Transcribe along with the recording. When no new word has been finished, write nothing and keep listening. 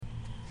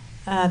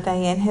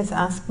Diane has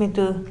asked me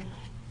to,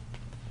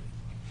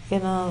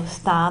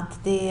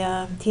 start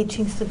the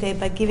teachings today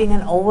by giving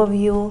an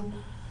overview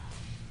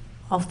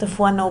of the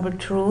Four Noble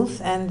Truths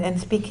and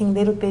speaking a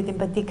little bit in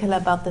particular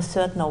about the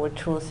Third Noble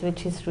Truth,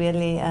 which is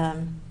really,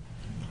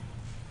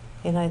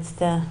 it's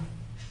the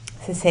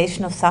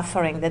cessation of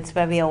suffering. That's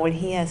why we are all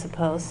here, I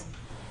suppose.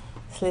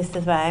 At least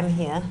that's why I'm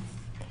here.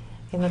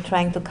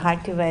 Trying to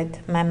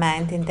cultivate my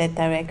mind in that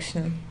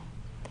direction.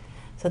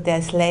 So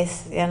there's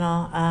less,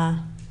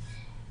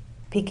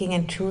 picking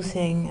and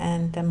choosing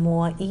and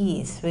more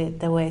ease with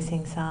the way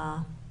things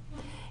are.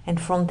 And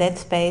from that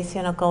space,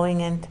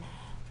 going and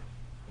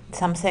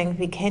something,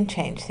 we can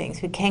change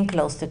things. We can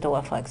close the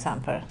door, for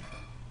example.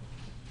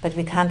 But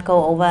we can't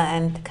go over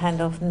and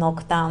kind of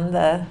knock down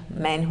the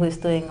man who is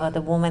doing, or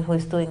the woman who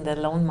is doing the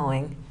lawn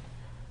mowing.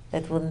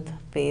 That wouldn't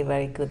be a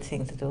very good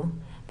thing to do.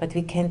 But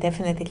we can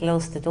definitely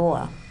close the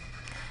door.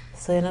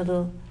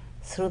 So,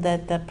 through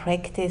that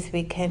practice,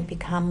 we can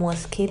become more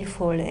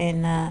skillful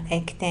in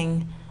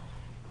acting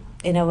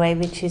in a way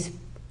which is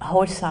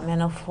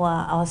wholesome, for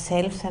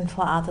ourselves and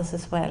for others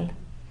as well.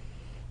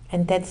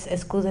 And that's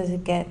as good as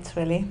it gets,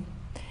 really.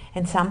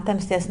 And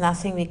sometimes there's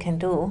nothing we can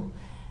do,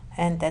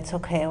 and that's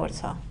okay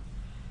also.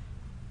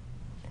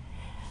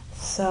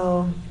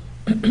 So,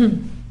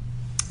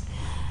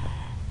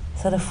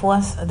 so the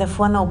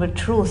Four Noble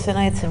Truths,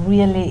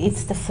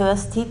 it's the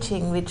first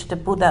teaching which the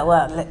Buddha,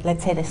 or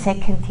let's say the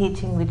second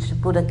teaching which the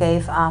Buddha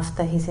gave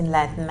after his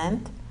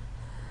enlightenment.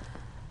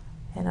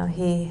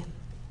 He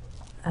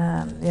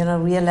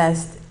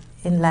realized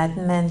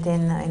enlightenment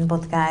in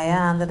Bodh Gaya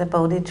under the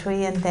Bodhi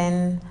tree, and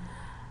then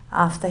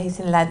after his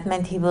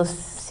enlightenment he was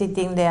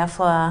sitting there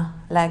for,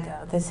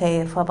 like they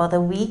say, for about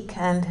a week,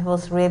 and he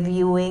was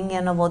reviewing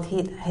what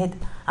he had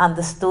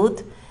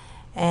understood,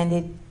 and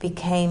it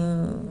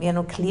became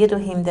clear to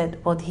him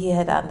that what he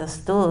had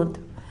understood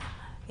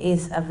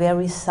is a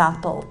very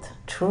subtle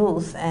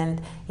truth,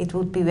 and it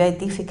would be very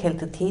difficult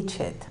to teach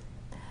it.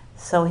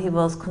 So he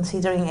was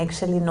considering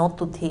actually not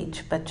to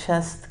teach, but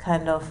just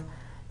kind of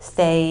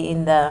stay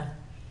in the,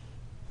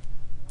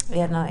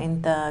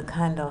 in the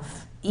kind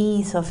of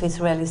ease of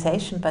his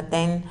realization. But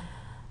then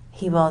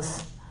he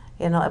was,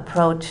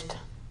 approached.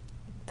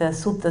 The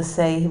suttas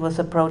say he was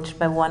approached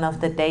by one of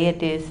the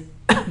deities,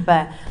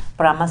 by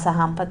Brahma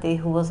Sahampati,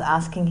 who was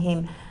asking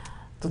him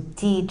to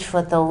teach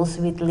for those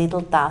with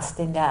little dust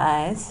in their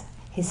eyes.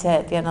 He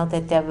said,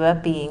 that there were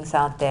beings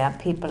out there,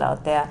 people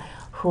out there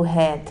who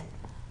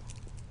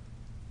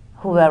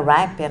were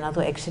ripe,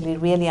 to actually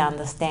really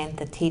understand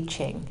the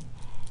teaching.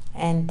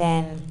 And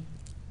then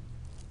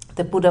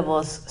the Buddha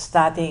was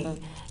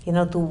starting,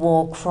 to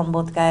walk from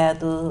Bodh Gaya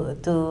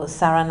to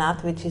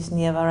Saranath, which is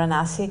near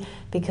Varanasi,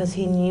 because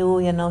he knew,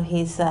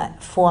 his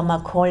former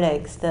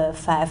colleagues, the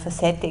 5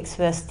 ascetics,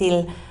 were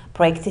still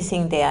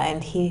practicing there,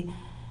 and he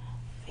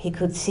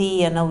could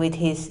see, with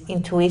his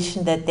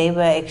intuition that they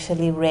were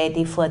actually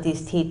ready for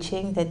this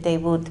teaching, that they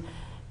would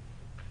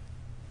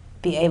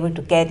be able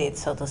to get it,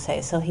 so to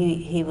say. So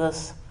he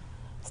was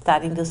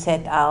starting to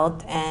set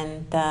out,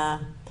 and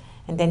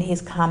then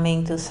he's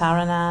coming to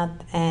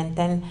Saranath, and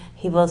then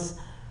he was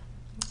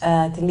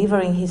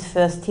delivering his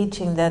first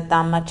teaching, the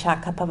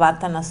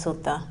Dhammacakkappavattana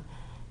Sutta.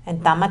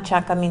 And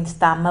Dhammacakka means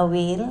Dhamma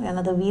wheel.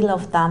 The wheel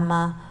of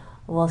Dhamma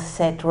was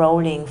set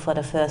rolling for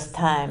the first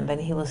time when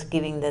he was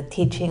giving the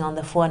teaching on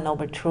the Four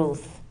Noble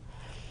Truths.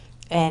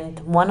 And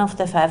one of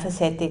the 5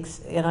 ascetics,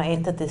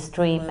 entered the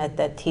stream at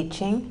that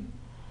teaching.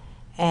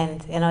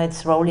 And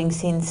it's rolling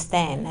since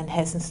then and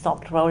hasn't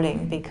stopped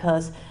rolling,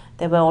 because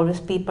there were always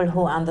people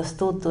who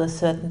understood to a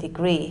certain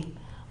degree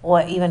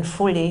or even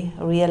fully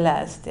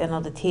realized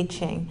the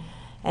teaching.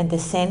 And the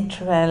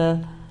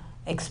central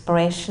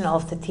expression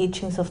of the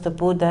teachings of the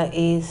Buddha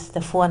is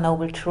the Four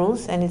Noble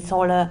Truths, and it's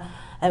all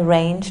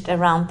arranged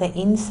around the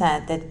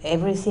insight that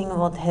everything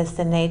what has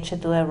the nature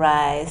to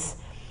arise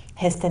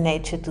has the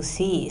nature to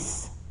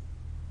cease.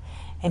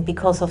 And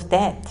because of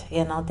that,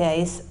 there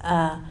is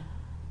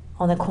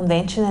on a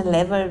conventional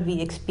level,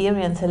 we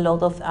experience a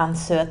lot of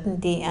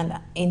uncertainty and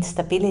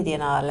instability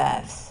in our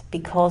lives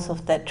because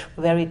of that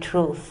very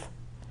truth.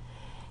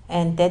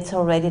 And that's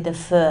already the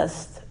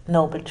first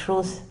noble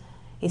truth,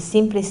 is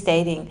simply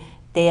stating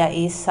there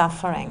is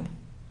suffering,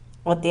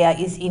 or there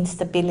is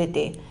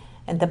instability.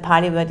 And the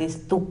Pali word is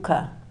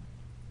dukkha.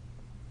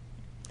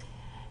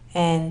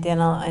 And,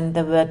 and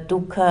the word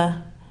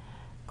dukkha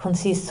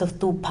consists of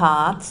 2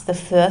 parts. The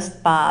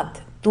first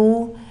part,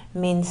 du,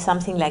 means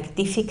something like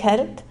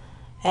difficult.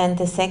 And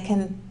the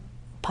second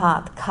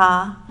part,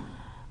 ka,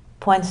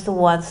 points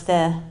towards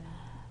the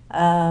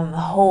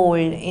hole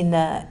in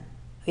the,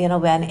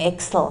 where an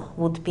axle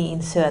would be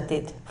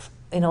inserted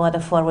in order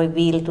for a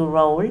wheel to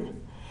roll.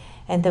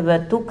 And the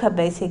word dukkha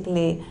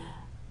basically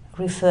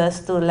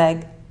refers to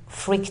like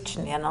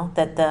friction,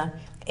 that the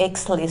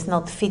axle is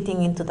not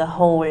fitting into the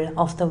hole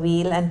of the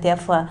wheel, and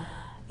therefore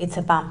it's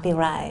a bumpy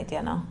ride,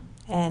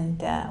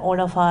 And all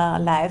of our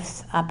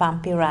lives are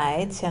bumpy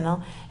rides,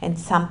 and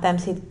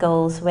sometimes it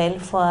goes well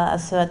for a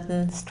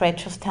certain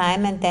stretch of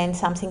time, and then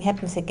something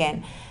happens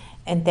again.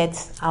 And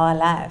that's our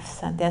lives.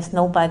 And there's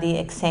nobody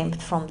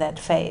exempt from that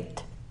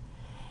fate.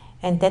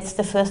 And that's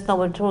the first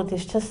noble truth.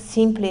 It's just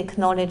simply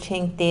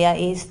acknowledging there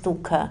is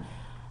dukkha,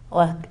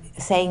 or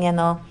saying,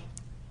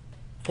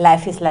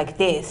 life is like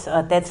this,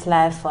 or that's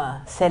life,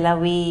 or c'est la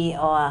vie,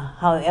 or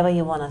however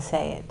you want to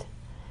say it.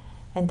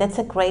 And that's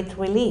a great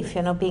relief,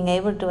 being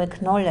able to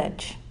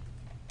acknowledge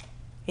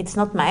it's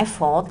not my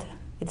fault,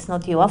 it's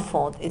not your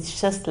fault, it's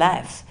just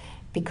life.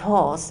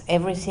 Because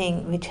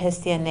everything which has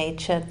the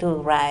nature to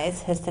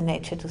rise has the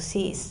nature to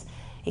cease.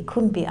 It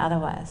couldn't be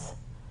otherwise.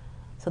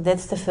 So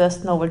that's the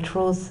first noble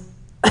truth.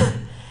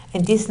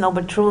 And this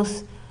noble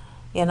truth,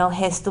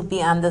 has to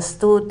be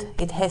understood,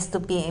 it has to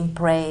be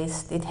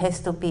embraced, it has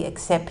to be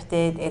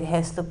accepted, it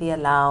has to be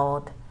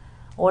allowed.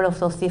 All of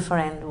those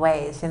different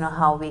ways,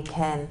 how we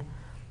can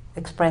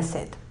express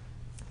it.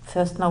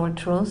 First noble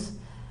truth.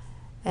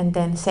 And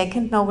then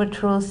second noble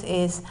truth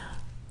is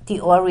the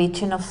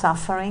origin of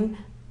suffering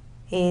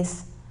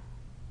is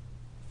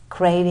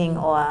craving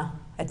or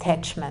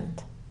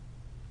attachment.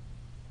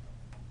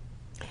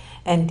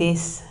 And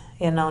this,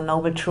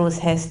 noble truth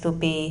has to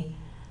be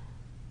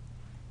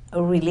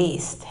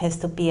released, has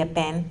to be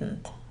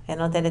abandoned.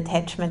 That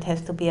attachment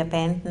has to be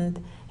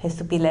abandoned, has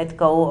to be let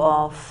go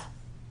of,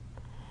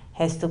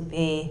 has to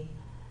be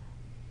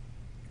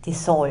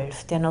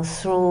dissolved,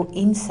 through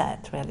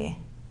insight, really.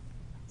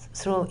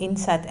 Through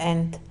insight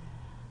and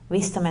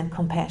wisdom and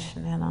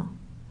compassion,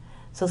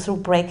 So through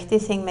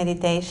practicing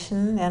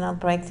meditation,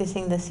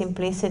 practicing the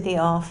simplicity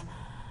of,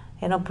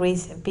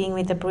 being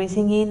with the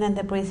breathing in and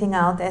the breathing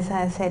out, as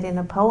I said in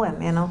a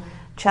poem,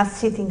 just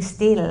sitting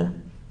still,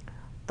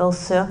 those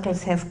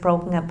circles have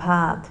broken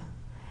apart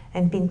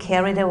and been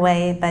carried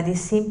away by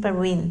this simple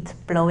wind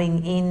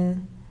blowing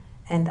in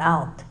and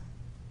out.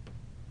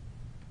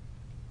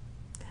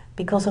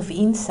 Because of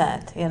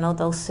insight,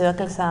 those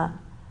circles are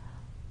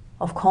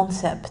of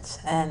concepts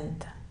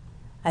and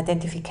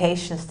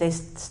identifications, they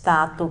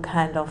start to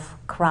kind of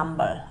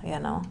crumble,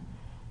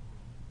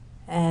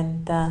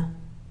 And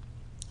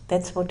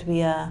that's what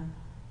we are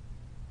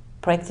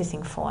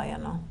practicing for,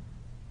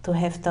 to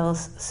have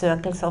those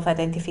circles of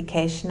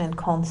identification and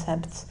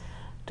concepts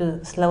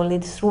to slowly,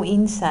 through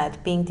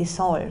insight, being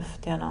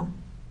dissolved, And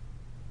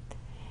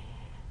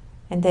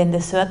then the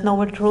third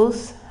noble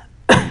truth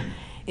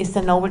is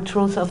the noble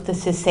truth of the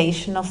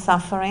cessation of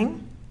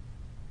suffering,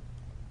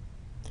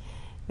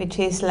 which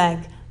is like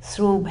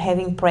through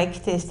having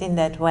practiced in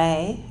that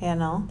way,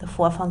 the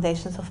 4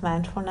 foundations of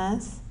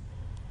mindfulness,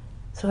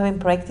 through having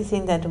practiced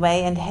in that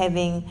way and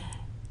having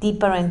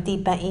deeper and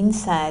deeper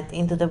insight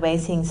into the way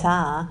things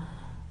are,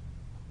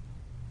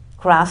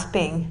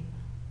 grasping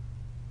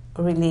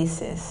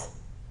releases.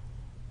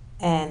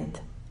 And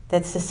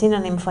that's the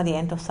synonym for the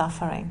end of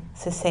suffering,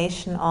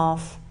 cessation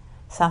of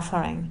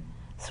suffering,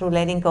 through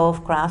letting go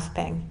of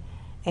grasping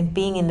and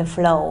being in the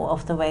flow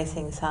of the way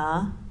things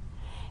are.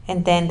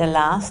 And then the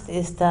last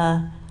is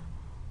the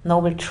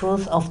noble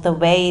truth of the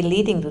way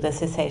leading to the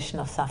cessation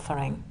of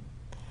suffering.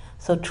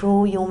 So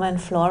true human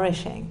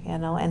flourishing,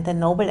 and the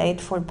Noble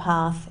Eightfold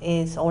Path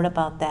is all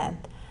about that.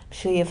 I'm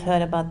sure you've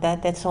heard about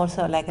that. That's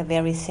also like a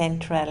very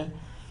central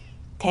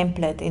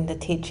template in the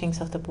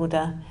teachings of the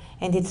Buddha.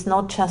 And it's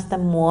not just the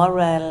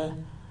moral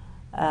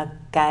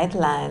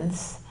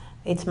guidelines,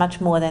 it's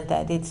much more than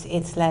that.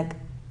 It's like,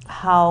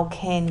 how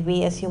can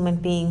we as human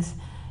beings,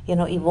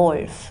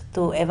 evolve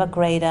to ever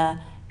greater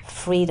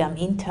freedom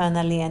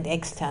internally and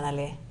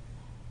externally.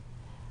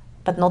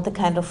 But not the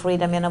kind of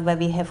freedom, where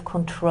we have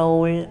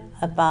control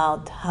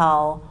about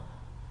how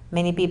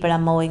many people are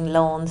mowing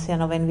lawns,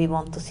 when we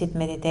want to sit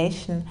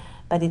meditation.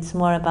 But it's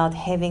more about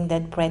having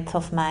that breadth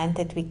of mind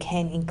that we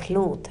can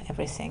include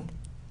everything.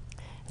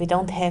 We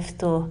don't have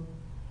to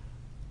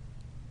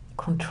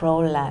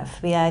control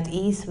life. We are at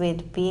ease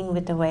with being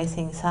with the way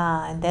things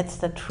are, and that's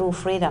the true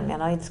freedom.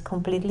 It's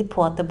completely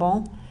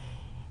portable,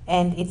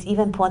 and it's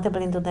even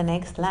portable into the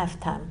next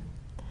lifetime.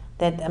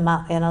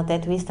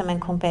 That wisdom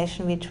and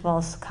compassion which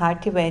was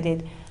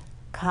cultivated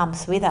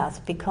comes with us,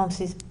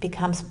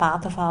 becomes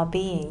part of our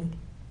being.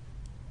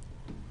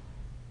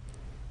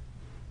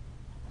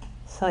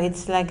 So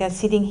it's like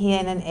sitting here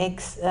in an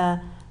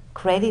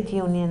ex-credit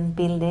union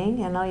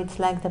building, it's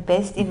like the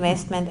best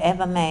investment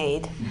ever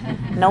made.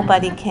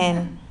 Nobody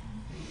can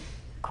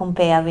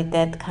compare with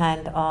that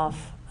kind of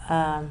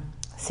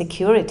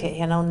security,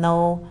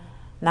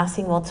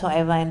 nothing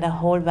whatsoever in the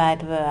whole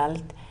wide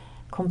world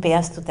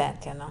compares to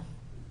that,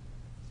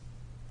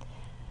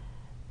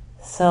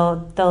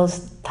 So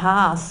those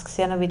tasks,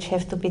 which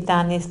have to be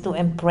done is to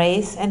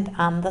embrace and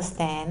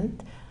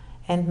understand.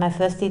 And my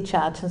first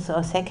teacher,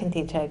 or second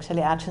teacher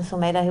actually, Ajahn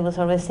Sumedha, he was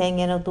always saying,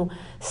 to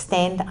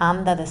stand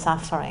under the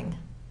suffering,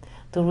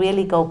 to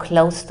really go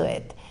close to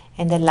it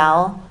and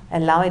allow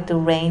it to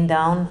rain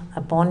down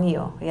upon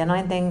you,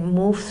 and then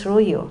move through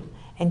you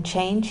and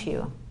change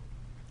you.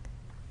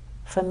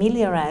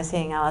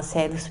 Familiarizing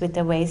ourselves with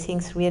the way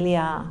things really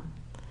are.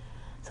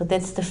 So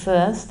that's the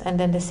first. And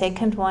then the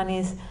second one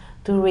is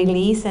to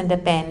release and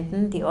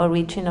abandon the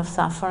origin of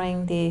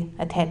suffering, the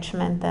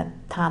attachment, the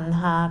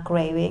tanha,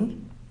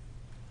 craving.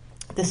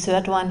 The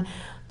third one,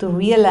 to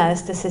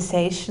realize the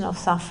cessation of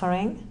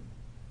suffering,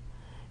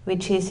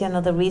 which is,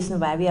 the reason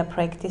why we are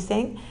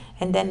practicing.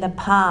 And then the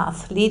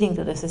path leading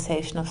to the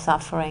cessation of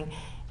suffering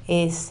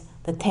is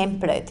the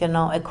template,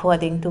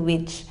 according to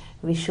which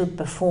we should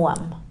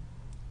perform.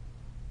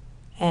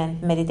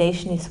 And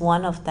meditation is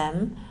one of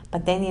them,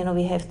 but then,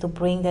 we have to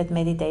bring that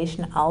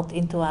meditation out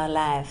into our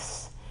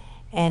lives.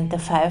 And the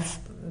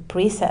 5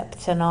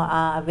 precepts,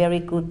 are a very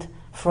good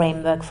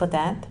framework for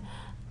that.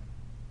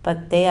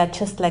 But they are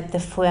just like the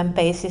firm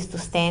basis to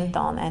stand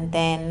on. And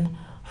then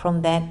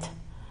from that,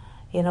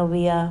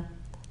 we are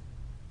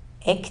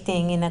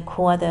acting in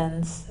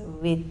accordance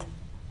with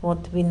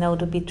what we know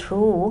to be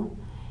true.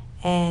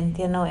 And,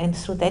 and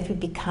through that we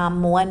become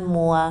more and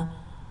more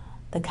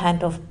the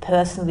kind of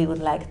person we would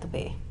like to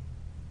be.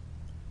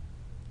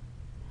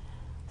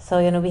 So,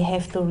 we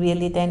have to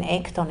really then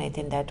act on it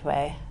in that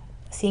way.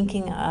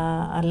 Thinking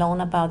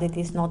alone about it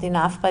is not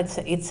enough, but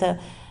it's a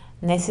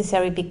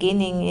necessary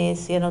beginning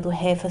is, to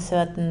have a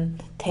certain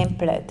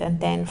template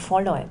and then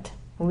follow it,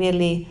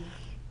 really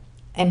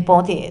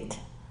embody it.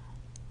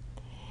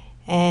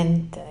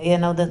 And,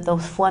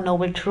 those 4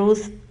 noble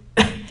truths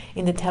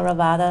in the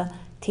Theravada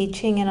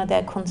teaching,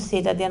 they're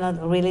considered,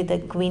 really the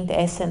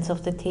quintessence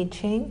of the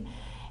teaching.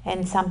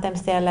 And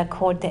sometimes they're like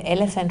called the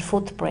elephant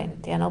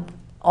footprint,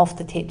 of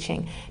the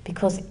teaching,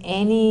 because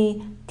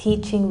any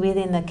teaching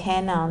within the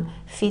canon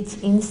fits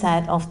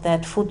inside of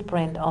that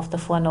footprint of the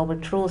 4 noble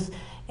truths.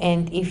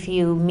 And if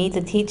you meet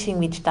a teaching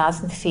which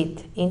doesn't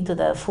fit into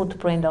the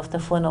footprint of the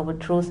 4 noble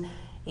truths,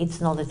 it's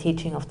not a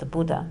teaching of the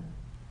Buddha.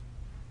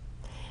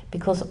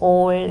 Because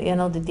all,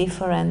 the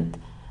different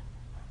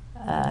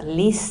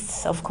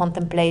lists of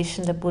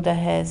contemplation the Buddha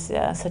has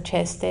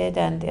suggested,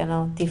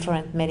 and,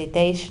 different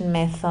meditation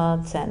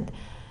methods, and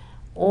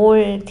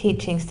all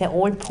teachings, they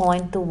all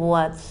point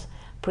towards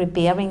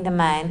preparing the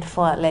mind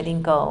for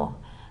letting go,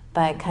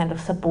 by kind of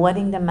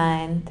supporting the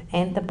mind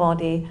and the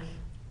body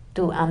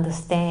to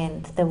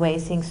understand the way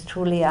things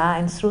truly are.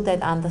 And through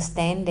that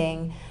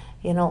understanding,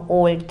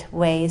 old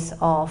ways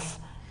of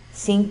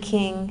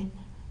thinking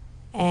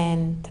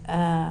and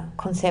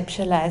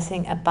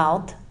conceptualizing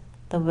about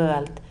the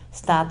world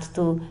start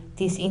to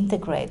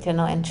disintegrate,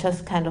 and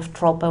just kind of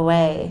drop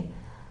away.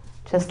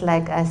 Just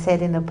like I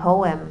said in the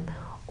poem,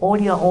 all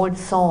your old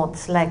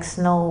thoughts like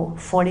snow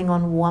falling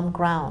on warm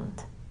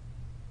ground.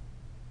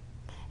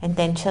 And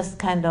then just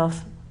kind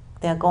of,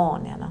 they're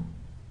gone,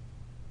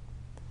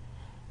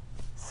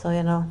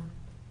 So,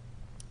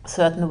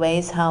 certain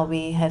ways how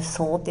we have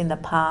thought in the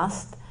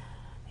past,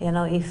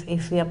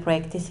 if we are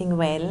practicing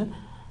well,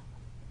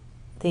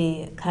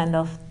 the kind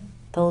of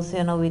those,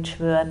 which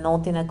were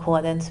not in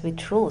accordance with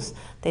truth,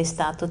 they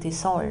start to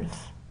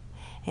dissolve.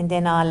 And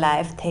then our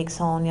life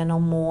takes on,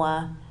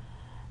 more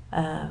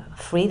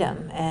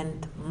freedom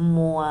and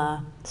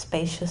more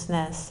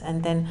spaciousness.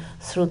 And then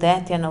through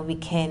that, we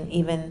can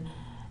even,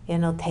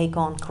 take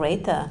on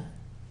greater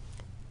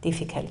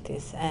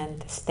difficulties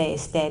and stay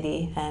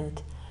steady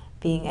and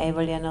being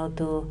able,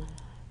 to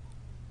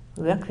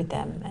work with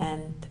them.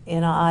 And,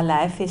 our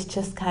life is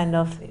just kind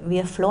of, we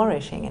are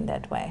flourishing in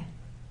that way.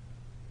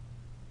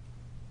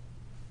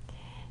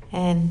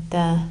 And,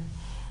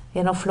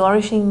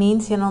 flourishing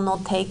means,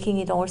 not taking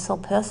it all so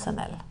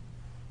personal.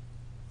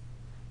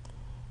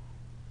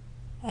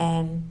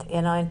 And,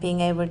 and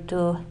being able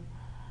to,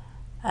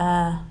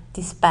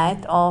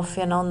 despite of,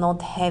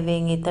 not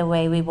having it the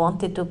way we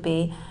want it to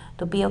be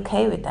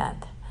okay with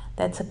that.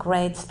 That's a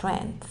great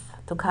strength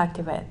to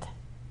cultivate.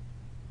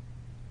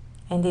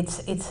 And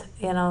it's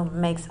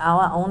makes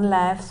our own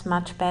lives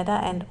much better,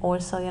 and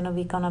also,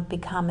 we're gonna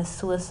become a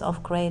source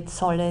of great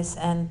solace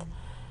and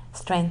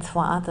strength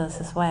for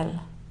others as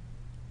well.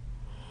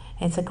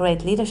 It's a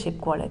great leadership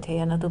quality,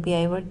 to be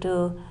able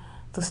to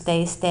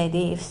stay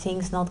steady if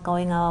things not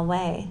going our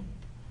way.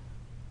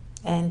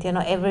 And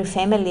every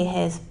family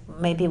has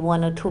maybe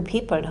 1 or 2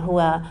 people who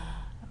are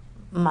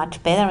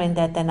much better in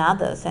that than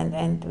others,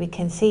 and we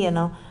can see,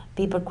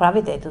 people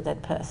gravitate to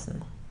that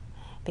person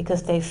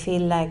because they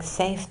feel like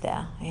safe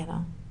there,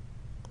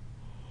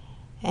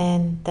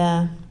 And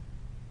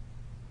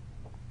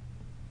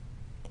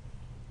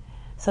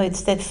so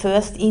it's that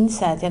first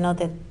insight,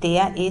 that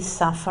there is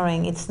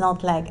suffering. It's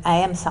not like I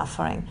am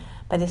suffering,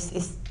 but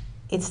it's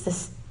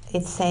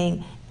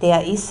saying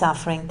there is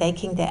suffering,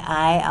 taking the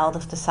I out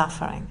of the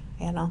suffering,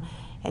 and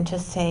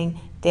just saying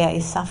there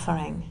is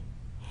suffering.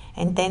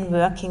 And then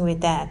working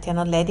with that,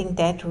 letting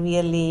that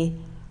really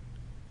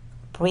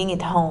bring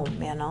it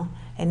home,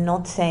 and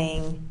not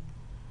saying,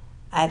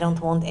 I don't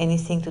want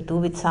anything to do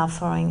with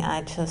suffering,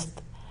 I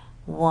just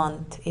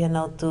want,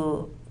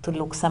 to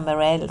look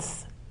somewhere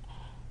else.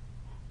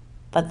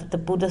 But the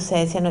Buddha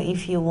says,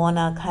 if you want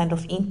to kind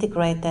of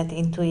integrate that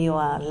into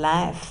your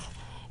life,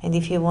 and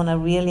if you want to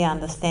really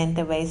understand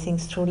the way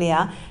things truly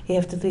are, you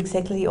have to do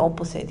exactly the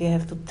opposite. You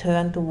have to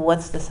turn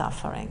towards the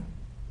suffering.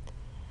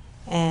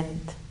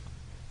 And,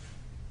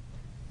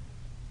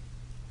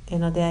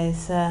 there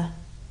is a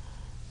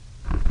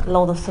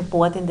lot of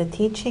support in the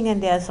teaching,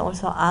 and there's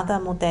also other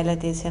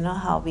modalities,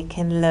 how we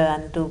can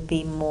learn to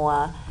be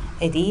more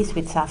at ease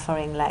with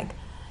suffering, like,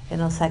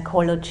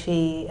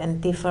 psychology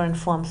and different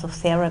forms of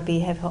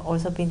therapy have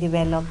also been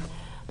developed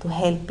to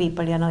help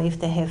people, if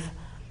they have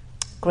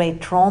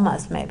great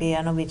traumas, maybe,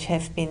 which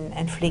have been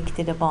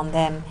inflicted upon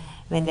them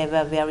when they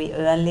were very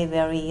early,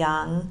 very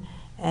young,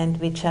 and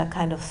which are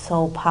kind of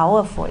so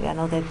powerful,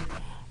 that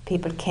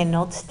people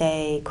cannot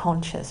stay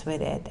conscious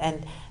with it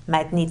and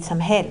might need some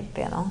help,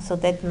 So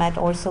that might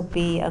also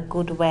be a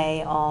good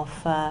way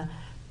of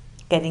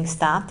getting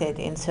started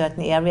in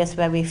certain areas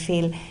where we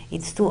feel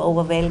it's too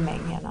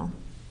overwhelming,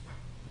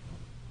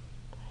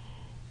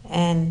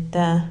 And,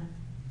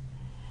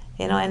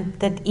 and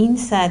that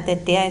insight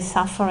that there is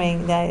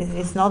suffering,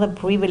 it's not a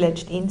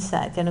privileged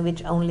insight,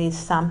 which only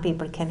some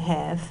people can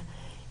have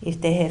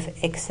if they have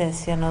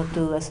access,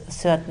 to a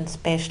certain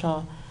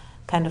special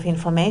kind of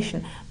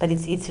information. But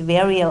it's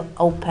very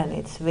open,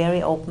 it's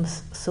very open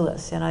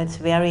source, it's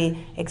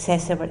very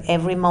accessible.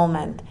 Every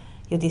moment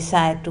you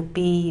decide to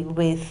be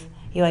with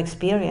your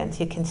experience,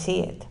 you can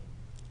see it.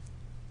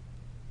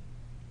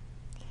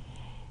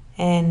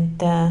 And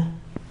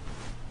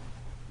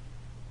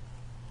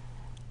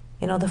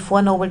the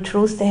Four Noble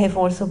Truths, they have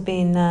also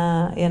been,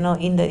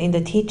 in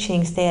the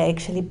teachings, they are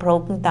actually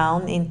broken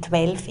down in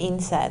 12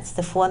 insights.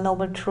 The Four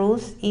Noble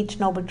Truths, each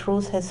Noble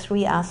Truth has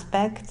 3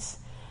 aspects,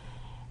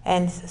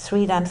 and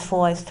 3 times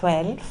 4 is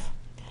 12.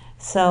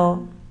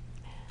 So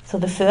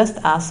the first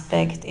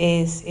aspect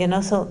is,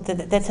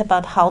 that's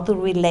about how to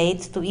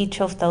relate to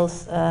each of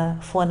those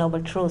 4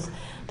 Noble Truths.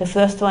 The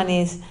first one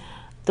is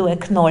to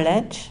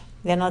acknowledge,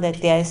 that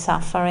there is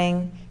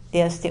suffering,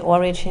 there's the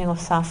origin of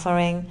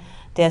suffering,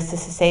 there's the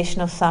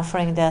cessation of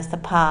suffering, there's the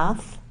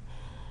path.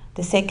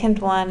 The second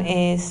one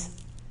is,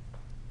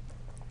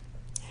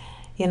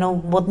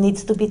 what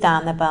needs to be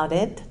done about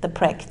it, the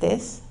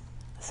practice.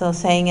 So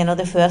saying,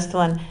 the first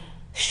one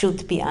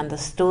should be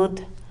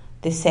understood,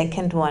 the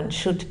second one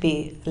should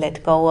be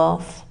let go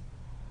of,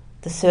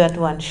 the third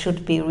one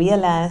should be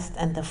realized,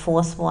 and the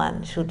fourth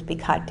one should be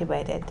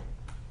cultivated.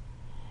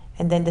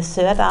 And then the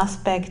third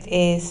aspect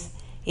is,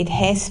 it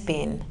has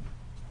been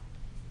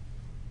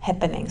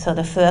happening. So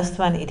the first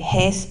one, it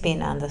has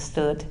been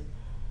understood.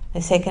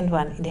 The second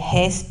one, it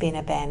has been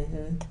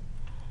abandoned.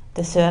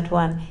 The third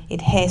one,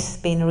 it has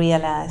been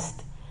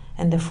realized.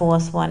 And the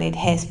fourth one, it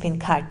has been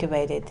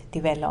cultivated,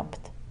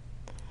 developed.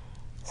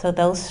 So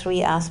those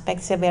 3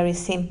 aspects are very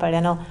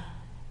simple,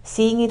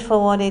 seeing it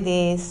for what it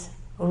is,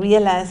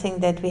 realizing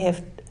that we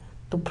have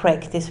to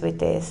practice with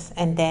this,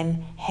 and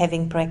then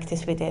having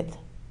practice with it.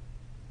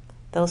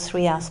 Those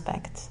 3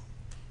 aspects.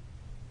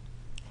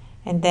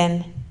 And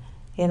then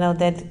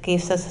that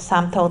gives us a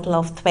sum total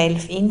of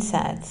 12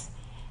 insights.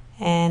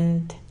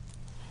 And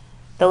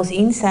those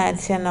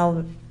insights,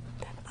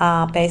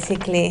 are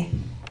basically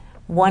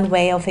one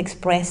way of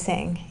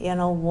expressing,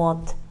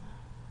 what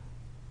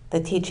the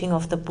teaching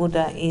of the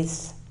Buddha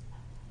is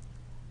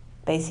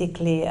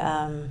basically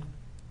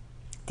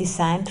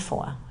designed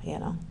for,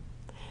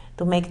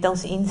 to make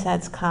those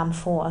insights come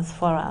forth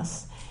for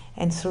us.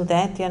 And through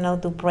that,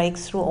 to break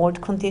through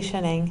old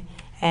conditioning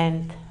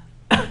and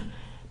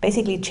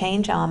basically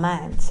change our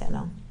minds,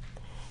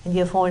 And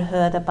you've all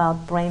heard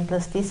about brain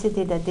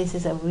plasticity, that this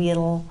is a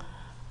real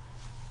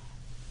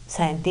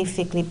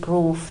scientifically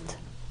proved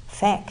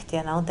fact,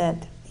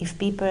 that if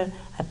people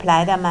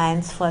apply their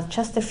minds for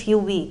just a few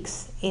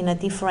weeks in a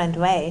different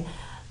way,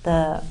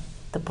 the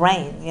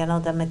brain,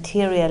 the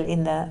material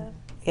in the,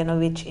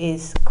 which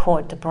is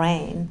called the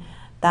brain,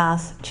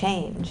 does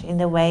change in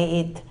the way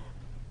it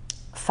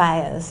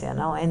fires,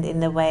 and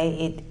in the way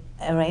it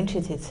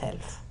arranges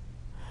itself.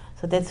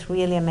 So that's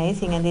really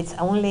amazing, and it's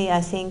only,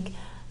 I think,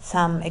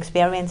 some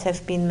experiments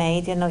have been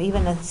made,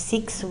 even at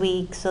 6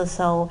 weeks or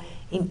so,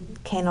 it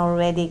can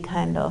already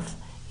kind of,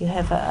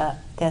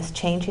 there's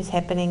changes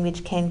happening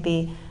which can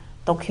be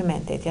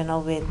documented,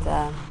 with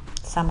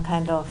some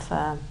kind of,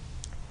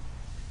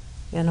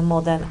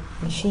 modern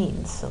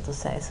machines, so to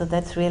say. So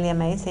that's really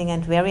amazing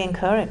and very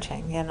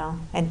encouraging,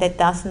 and that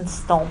doesn't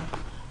stop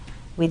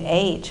with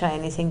age or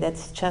anything.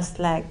 That's just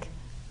like,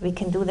 we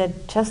can do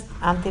that just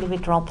until we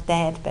drop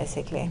dead,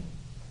 basically.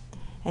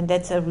 And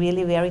that's a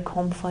really very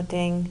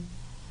comforting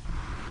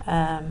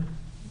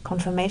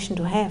confirmation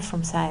to have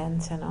from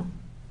science,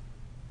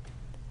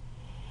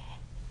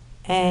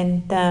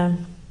 And, the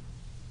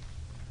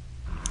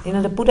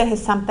Buddha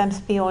has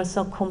sometimes been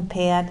also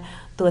compared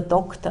to a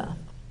doctor.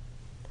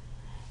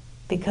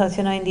 Because,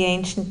 in the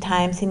ancient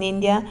times in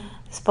India,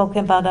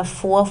 spoken about a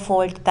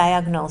 4-fold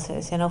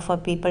diagnosis, for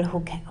people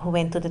who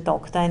went to the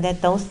doctor. And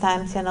at those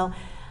times,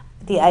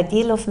 the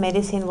ideal of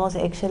medicine was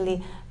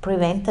actually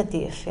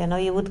preventative.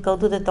 You would go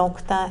to the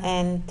doctor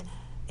and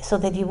so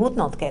that you would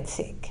not get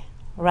sick,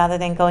 rather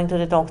than going to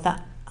the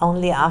doctor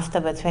only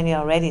afterwards when you're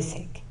already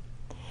sick.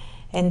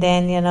 And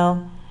then,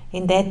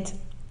 in that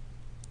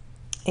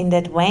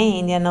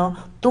vein,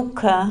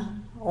 dukkha,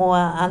 or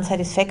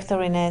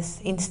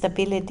unsatisfactoriness,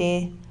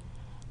 instability,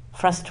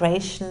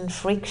 frustration,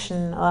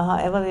 friction, or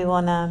however we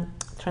want to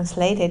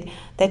translate it,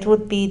 that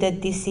would be the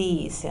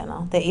disease,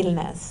 the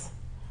illness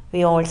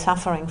we're all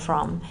suffering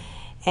from.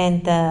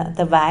 And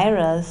the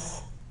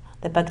virus,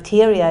 The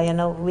bacteria,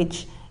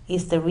 which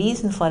is the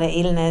reason for the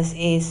illness,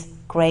 is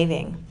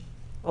craving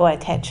or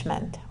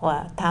attachment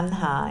or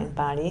tanha in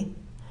Bali.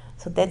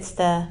 So that's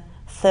the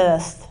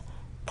thirst.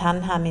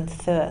 Tanha means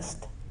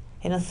thirst.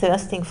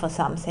 Thirsting for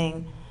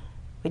something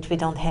which we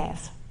don't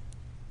have.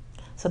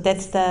 So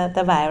that's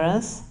the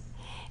virus.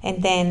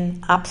 And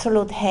then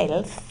absolute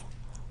health,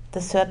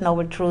 the third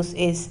noble truth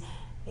is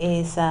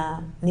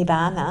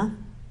nibbana,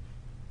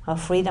 or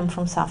freedom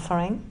from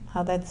suffering,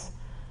 how that's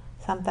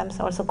sometimes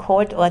also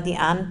called, or the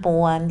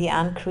unborn, the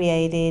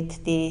uncreated,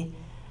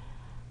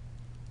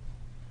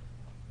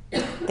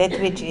 that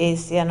which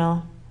is,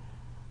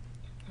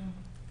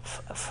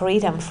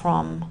 freedom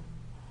from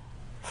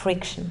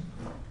friction.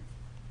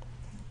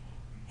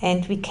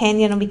 And we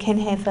can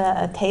have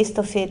a taste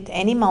of it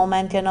any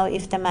moment,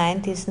 if the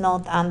mind is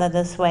not under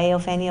the sway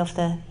of any of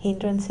the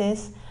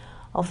hindrances,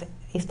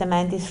 if the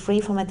mind is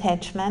free from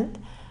attachment,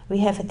 we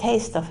have a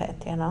taste of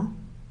it,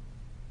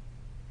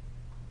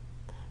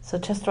 So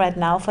just right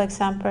now, for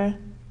example,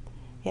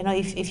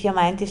 if your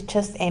mind is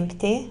just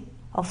empty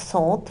of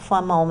thought for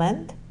a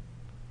moment,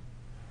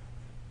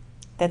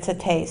 that's a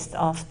taste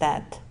of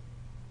that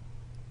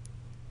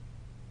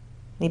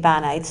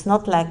nibbana. It's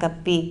not like a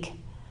big,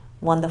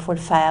 wonderful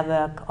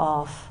firework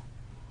of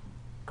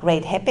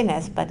great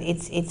happiness, but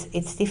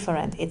it's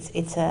different.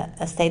 It's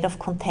a state of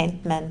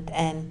contentment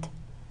and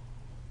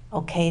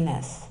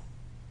OKness.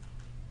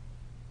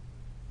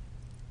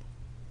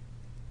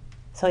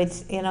 So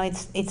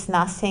it's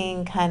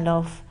nothing kind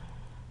of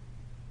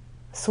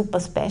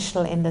super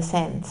special in the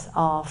sense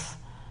of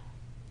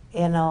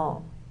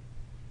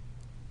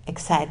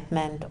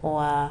excitement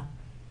or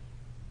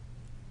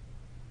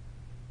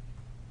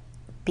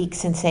big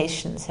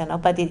sensations,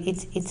 but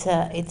it's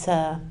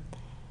a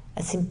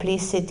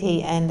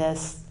simplicity and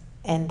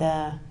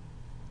a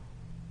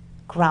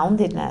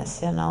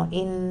groundedness,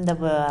 in the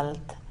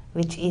world,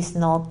 which is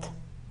not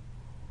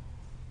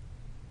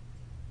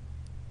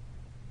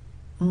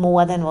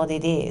more than what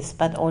it is,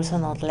 but also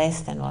not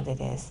less than what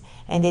it is.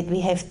 And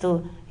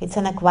it's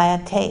an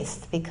acquired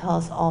taste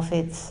because of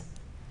its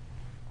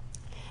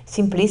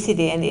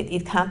simplicity, and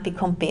it can't be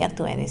compared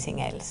to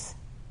anything else.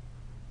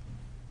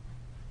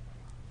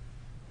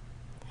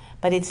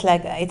 But it's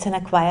an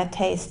acquired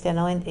taste,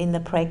 in the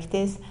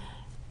practice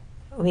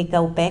we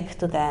go back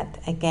to that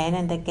again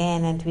and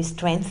again, and we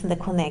strengthen the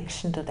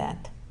connection to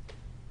that.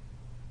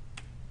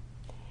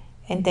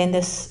 And then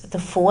the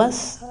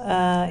fourth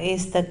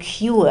is the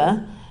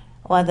cure,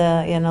 or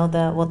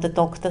what the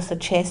doctor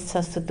suggests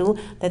us to do.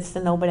 That's the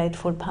Noble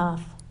Eightfold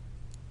Path,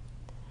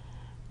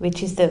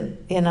 which is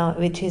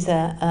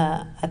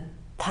a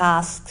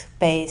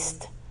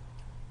task-based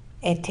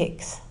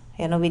ethics,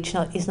 which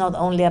is not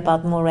only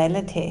about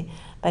morality,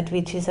 but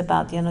which is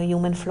about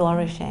human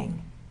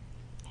flourishing,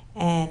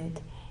 and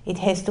it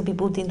has to be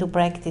put into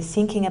practice.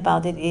 Thinking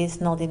about it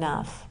is not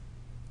enough.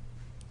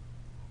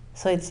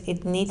 So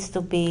it needs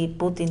to be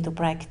put into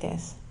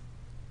practice.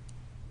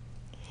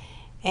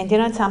 And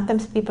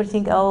sometimes people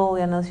think,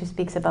 she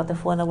speaks about the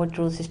Four Noble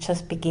Truths, it's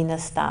just beginner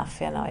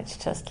stuff, it's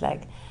just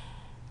like,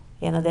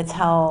 that's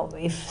how,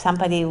 if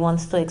somebody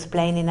wants to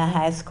explain in a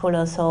high school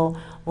or so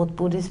what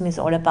Buddhism is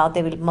all about,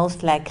 they will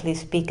most likely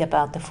speak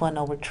about the Four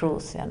Noble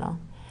Truths,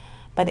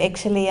 But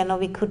actually,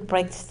 we could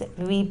practice,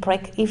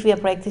 if we are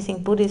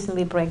practicing Buddhism,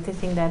 we're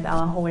practicing that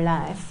our whole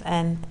life.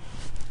 And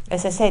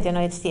as I said,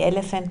 it's the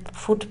elephant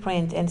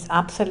footprint, and it's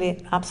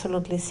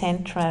absolutely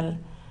central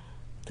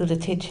to the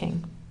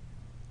teaching.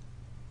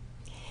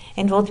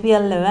 And what we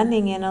are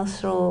learning,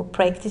 through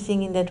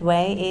practicing in that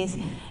way is,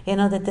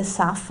 that the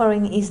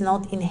suffering is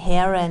not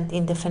inherent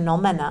in the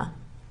phenomena,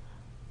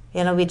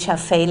 which are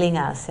failing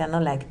us,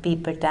 like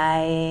people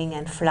dying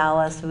and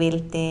flowers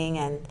wilting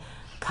and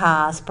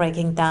cars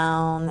breaking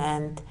down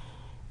and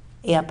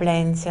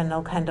airplanes,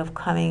 kind of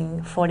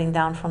falling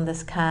down from the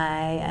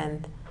sky,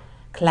 and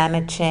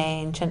climate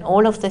change and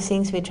all of the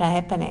things which are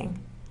happening.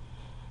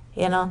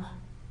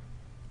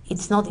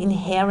 It's not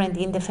inherent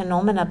in the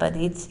phenomena, but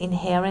it's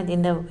inherent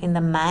in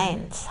the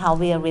minds, how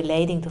we are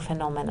relating to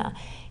phenomena.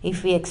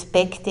 If we're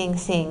expecting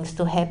things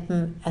to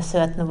happen a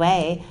certain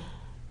way,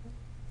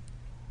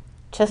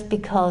 just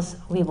because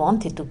we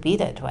want it to be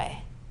that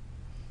way,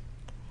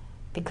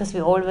 because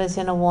we always,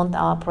 want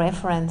our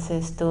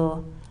preferences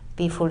to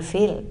be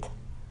fulfilled,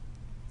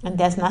 and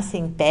there's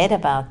nothing bad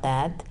about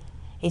that.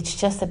 It's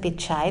just a bit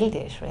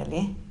childish,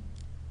 really.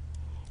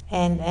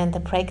 And the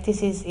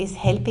practice is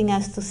helping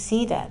us to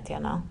see that,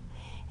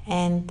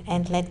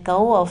 and let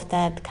go of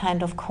that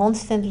kind of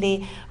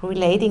constantly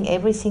relating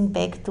everything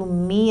back to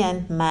me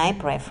and my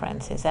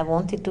preferences. I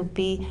want it to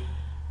be,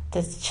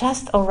 that's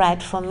just all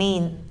right for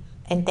me,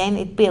 and then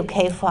it'd be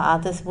okay for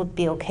others, would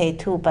be okay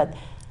too, but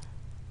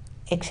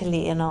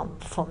actually,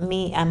 for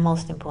me, I'm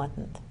most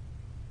important.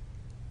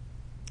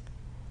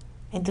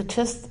 And to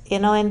just,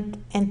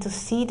 and to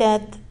see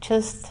that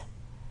just,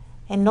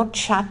 and not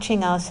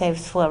judging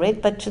ourselves for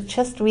it, but to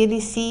just really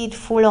see it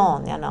full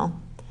on,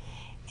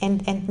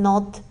 and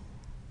not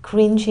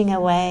cringing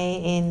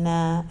away in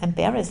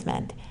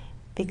embarrassment,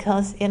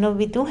 because,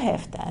 we do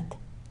have that.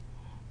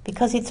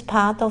 because it's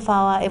part of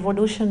our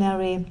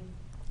evolutionary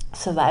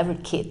survival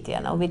kit,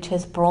 which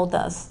has brought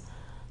us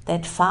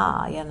that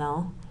far,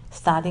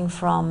 starting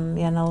from,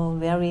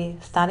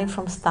 starting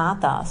from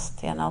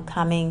stardust,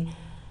 coming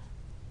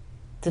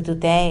to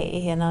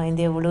today, in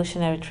the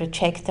evolutionary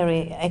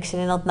trajectory,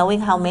 actually not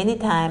knowing how many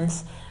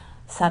times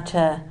such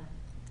a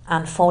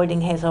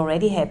unfolding has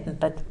already happened,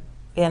 but,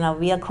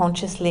 we are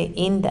consciously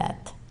in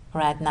that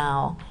right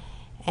now,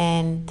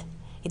 and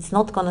it's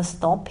not going to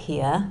stop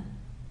here,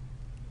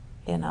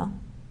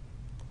 and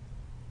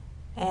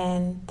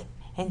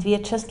we are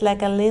just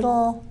like a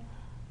little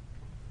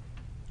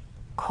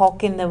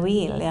cog in the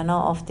wheel,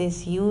 of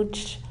this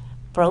huge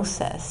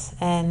process,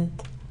 and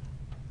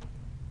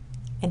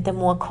the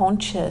more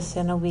conscious,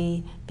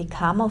 we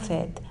become of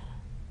it,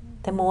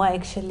 the more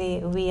actually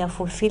we are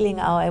fulfilling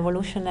our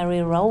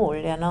evolutionary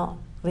role,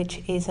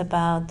 which is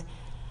about,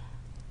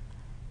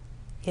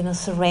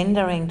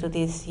 surrendering to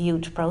this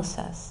huge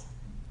process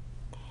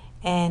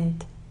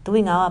and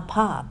doing our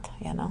part,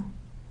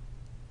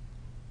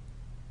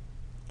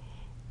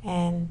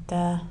 And,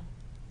 and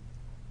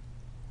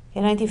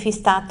if we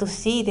start to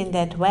see it in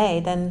that way,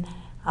 then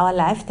our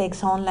life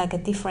takes on like a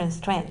different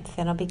strength,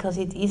 because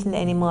it isn't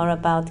anymore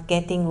about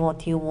getting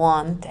what you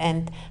want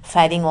and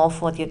fighting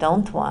off what you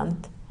don't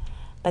want,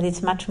 but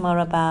it's much more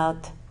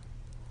about,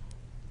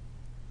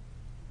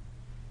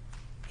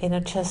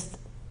 just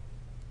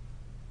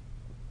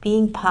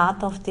being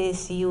part of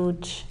this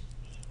huge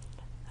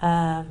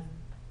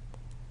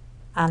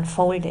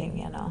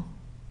unfolding,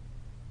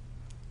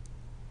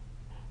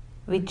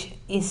 which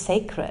is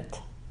sacred.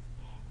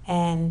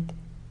 And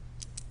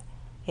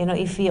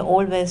if we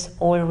always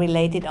all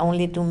relate it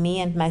only to me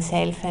and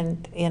myself,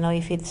 and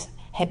if it's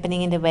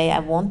happening in the way I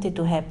want it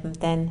to happen,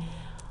 then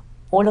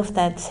all of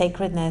that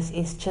sacredness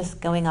is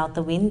just going out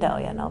the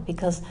window,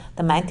 because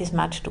the mind is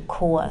much too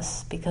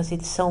coarse, because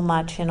it's so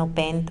much,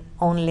 bent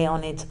only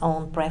on its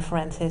own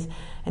preferences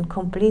and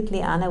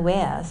completely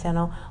unaware,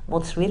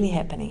 what's really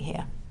happening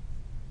here.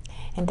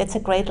 And that's a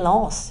great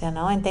loss,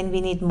 and then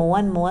we need more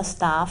and more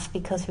stuff,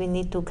 because we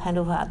need to kind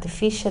of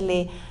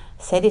artificially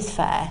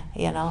satisfy,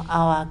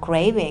 our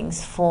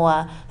cravings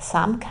for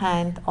some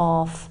kind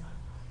of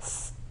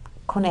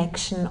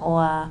connection,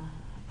 or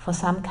for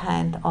some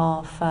kind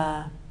of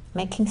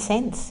making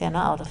sense,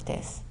 out of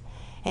this.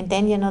 And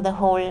then, the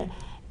whole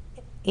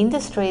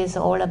industry is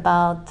all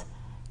about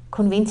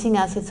convincing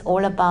us it's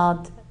all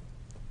about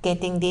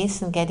getting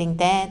this and getting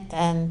that,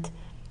 and,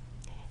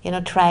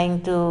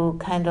 trying to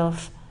kind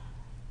of,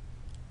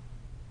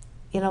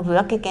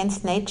 work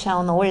against nature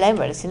on all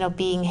levels,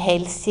 being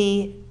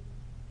healthy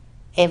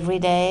every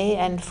day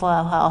and for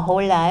our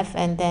whole life,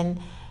 and then,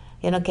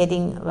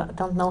 getting,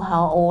 don't know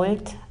how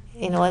old,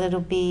 in order to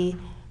be,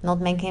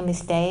 not making a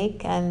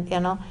mistake, and,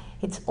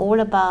 it's all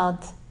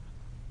about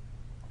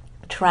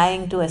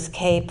trying to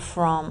escape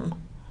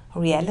from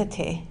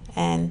reality,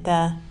 and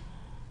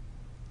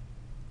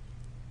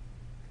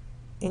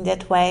in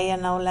that way,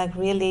 like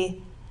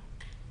really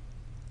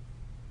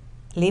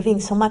living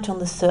so much on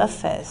the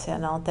surface,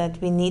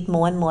 that we need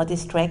more and more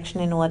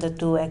distraction in order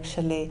to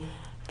actually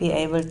be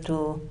able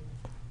to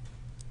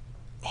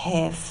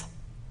have,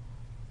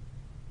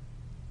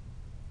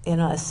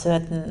 a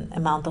certain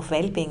amount of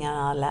well-being in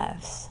our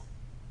lives.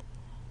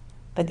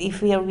 But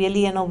if we are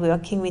really,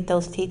 working with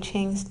those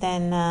teachings,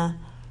 then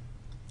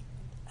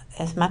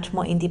there's much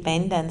more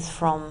independence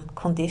from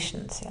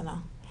conditions,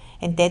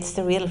 and that's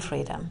the real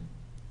freedom.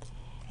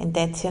 And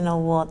that's,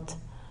 what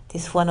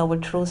these Four Noble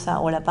Truths are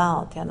all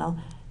about,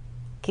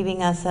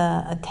 giving us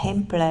a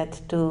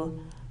template to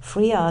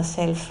free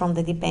ourselves from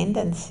the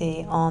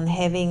dependency on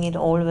having it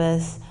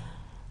always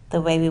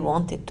the way we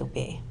want it to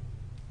be.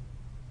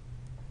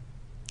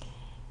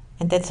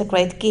 And that's a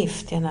great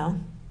gift,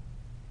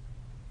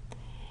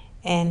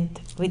 And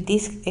with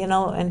this,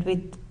 and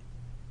with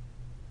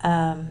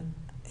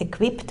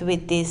equipped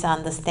with this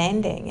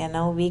understanding,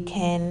 we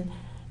can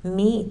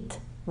meet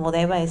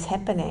whatever is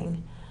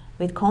happening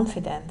with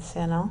confidence,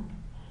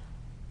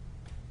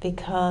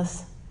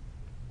 because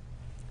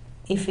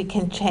if we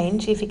can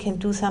change, if we can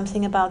do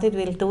something about it,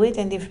 we'll do it,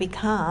 and if we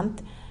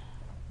can't,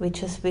 we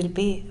just will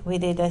be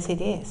with it as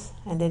it is,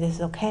 and it is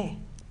okay.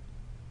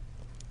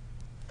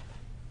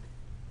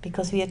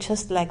 Because we are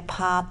just like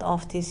part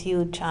of this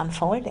huge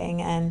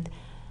unfolding, and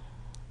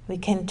we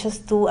can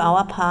just do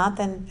our part,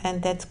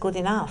 and that's good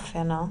enough,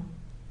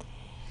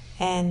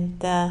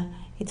 And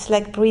it's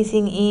like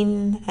breathing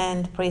in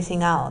and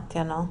breathing out,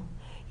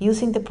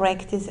 using the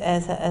practice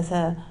as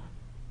a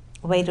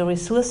way to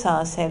resource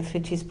ourselves,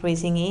 which is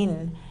breathing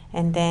in,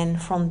 and then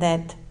from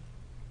that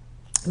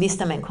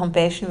wisdom and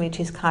compassion, which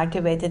is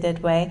cultivated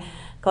that way,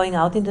 going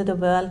out into the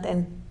world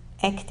and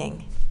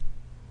acting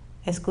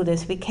as good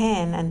as we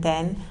can, and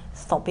then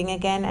stopping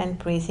again and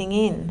breathing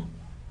in,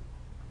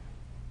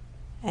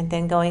 and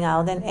then going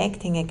out and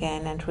acting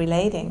again and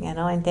relating,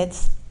 and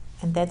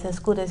that's as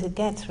good as it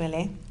gets,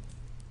 really.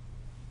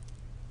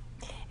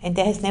 And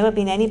there has never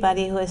been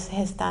anybody who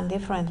has done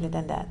differently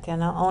than that,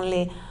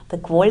 only the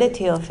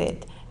quality of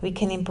it. We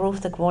can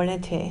improve the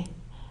quality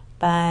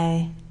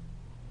by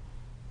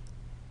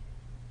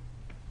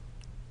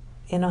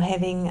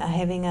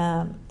having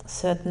a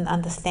certain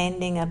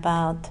understanding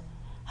about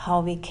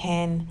how we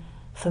can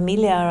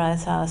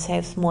familiarize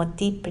ourselves more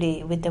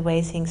deeply with the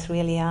way things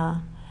really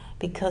are,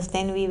 because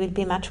then we will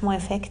be much more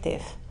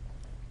effective,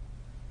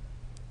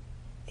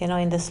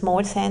 in the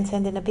small sense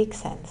and in the big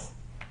sense.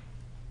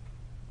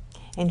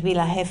 And we'll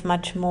have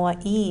much more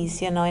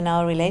ease, in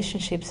our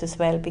relationships as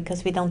well,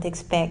 because we don't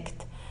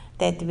expect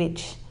that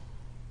which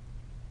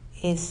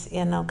is,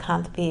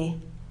 can't be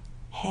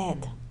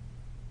had.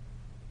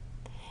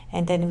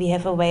 And then we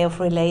have a way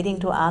of relating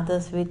to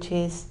others which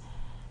is,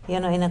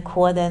 in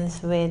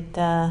accordance with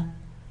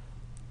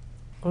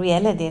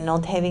reality,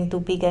 not having too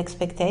big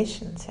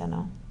expectations,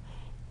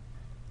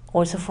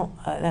 Also from,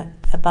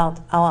 about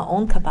our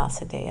own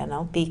capacity,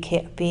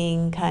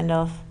 being kind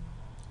of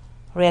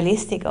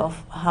realistic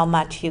of how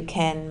much you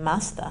can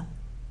master,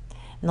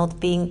 not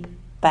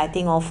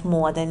biting off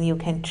more than you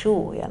can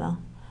chew,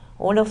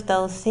 All of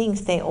those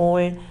things, they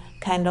all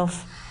kind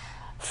of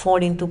fall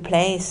into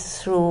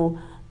place through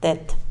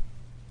that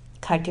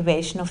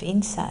cultivation of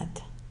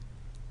insight.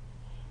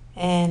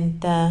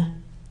 And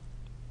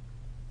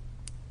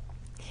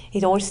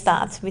it all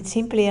starts with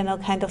simply,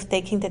 kind of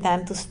taking the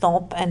time to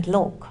stop and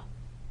look.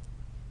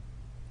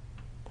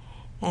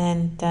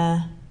 And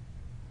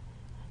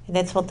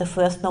that's what the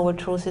first noble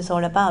truth is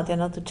all about,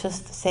 to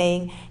just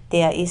saying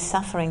there is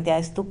suffering, there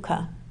is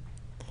dukkha.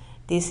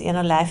 This,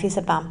 life is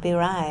a bumpy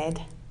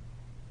ride.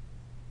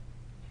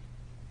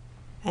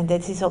 And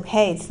that is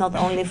okay. It's not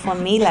only for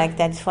me like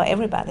that, it's for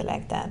everybody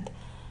like that.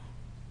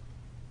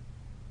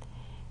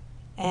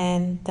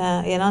 And,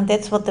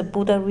 that's what the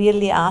Buddha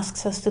really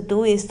asks us to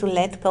do, is to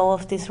let go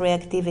of this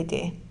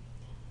reactivity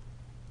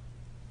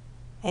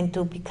and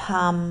to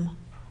become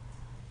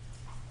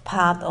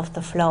part of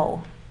the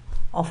flow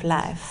of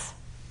life.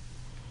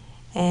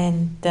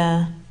 And,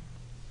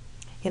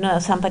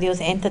 somebody who's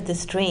entered the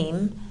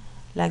stream,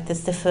 like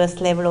that's the first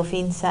level of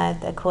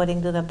insight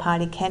according to the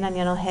Pali Canon,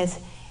 has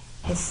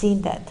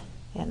seen that,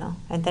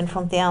 And then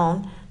from there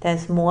on,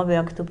 there's more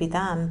work to be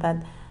done, but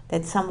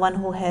that's someone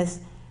who is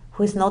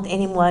not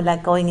anymore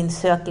like going in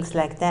circles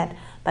like that,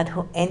 but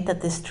who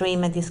entered the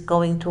stream and is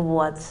going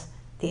towards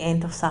the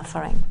end of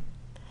suffering.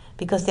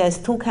 Because there's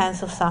two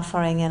kinds of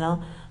suffering,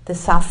 the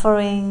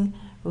suffering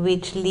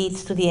which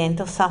leads to the end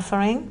of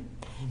suffering,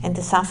 and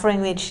the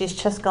suffering which is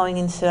just going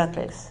in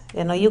circles.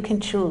 You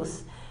can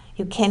choose.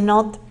 You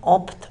cannot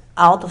opt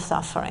out of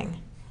suffering,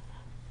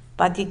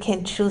 but you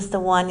can choose the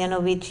one,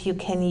 which you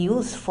can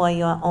use for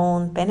your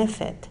own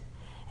benefit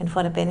and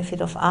for the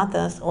benefit of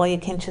others, or you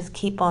can just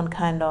keep on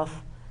kind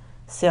of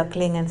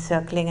circling and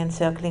circling and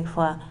circling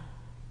for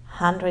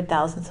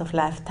 100,000s of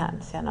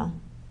lifetimes,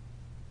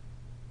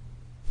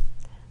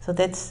 So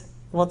that's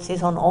what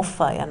is on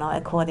offer,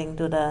 according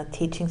to the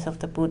teachings of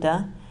the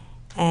Buddha.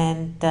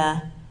 And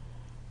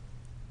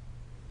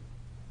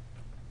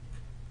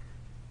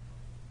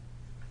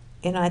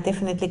I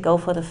definitely go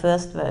for the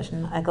first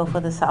version. I go for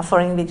the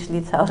suffering which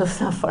leads out of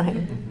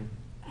suffering.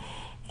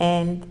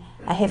 And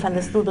I have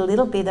understood a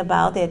little bit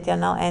about it,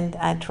 and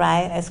I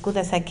try as good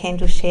as I can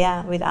to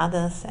share with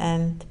others.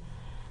 And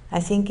I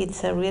think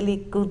it's a really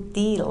good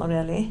deal,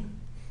 really.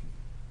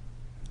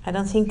 I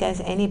don't think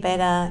there's any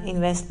better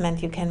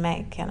investment you can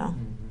make,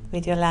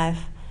 with your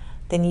life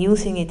than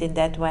using it in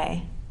that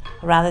way,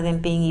 rather than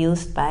being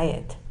used by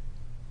it.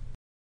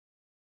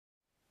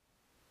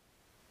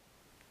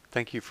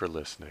 Thank you for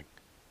listening.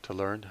 To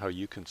learn how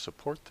you can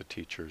support the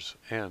teachers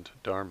and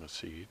Dharma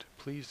Seed,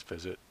 please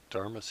visit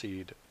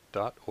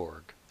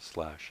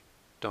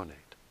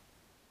dharmaseed.org/donate.